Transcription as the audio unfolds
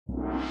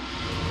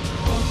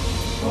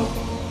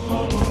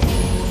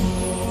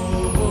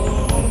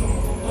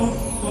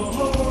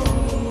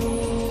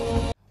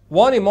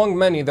One among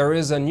many, there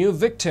is a new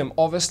victim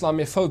of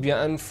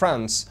Islamophobia in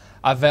France.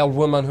 A veiled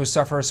woman who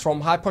suffers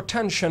from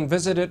hypotension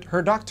visited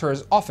her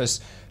doctor's office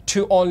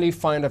to only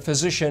find a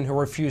physician who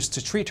refused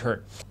to treat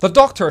her. The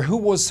doctor, who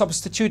was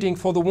substituting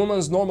for the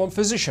woman's normal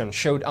physician,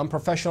 showed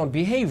unprofessional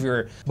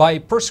behavior by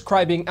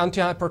prescribing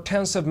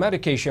antihypertensive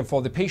medication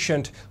for the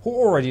patient who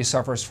already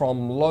suffers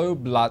from low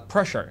blood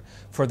pressure.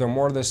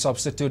 Furthermore, the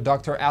substitute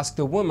doctor asked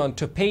the woman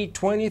to pay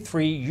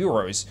 23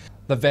 euros.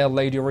 The veiled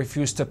lady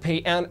refused to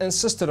pay and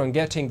insisted on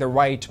getting the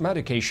right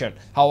medication.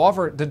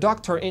 However, the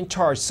doctor in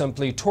charge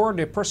simply tore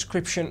the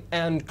prescription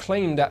and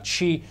claimed that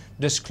she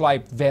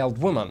described veiled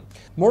woman.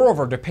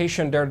 Moreover, the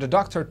patient dared the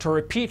doctor to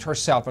repeat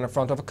herself in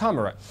front of a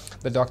camera.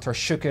 The doctor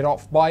shook it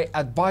off by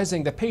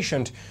advising the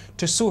patient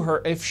to sue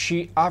her if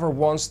she ever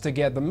wants to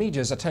get the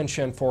media's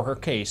attention for her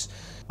case.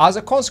 As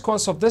a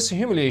consequence of this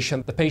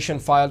humiliation, the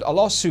patient filed a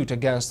lawsuit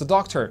against the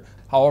doctor.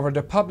 However,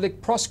 the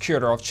public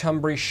prosecutor of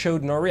Chambéry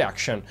showed no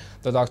reaction.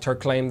 The doctor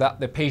claimed that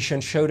the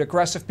patient showed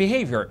aggressive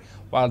behavior,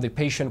 while the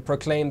patient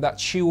proclaimed that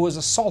she was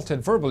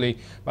assaulted verbally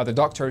by the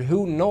doctor,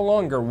 who no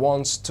longer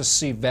wants to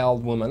see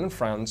veiled women in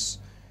France.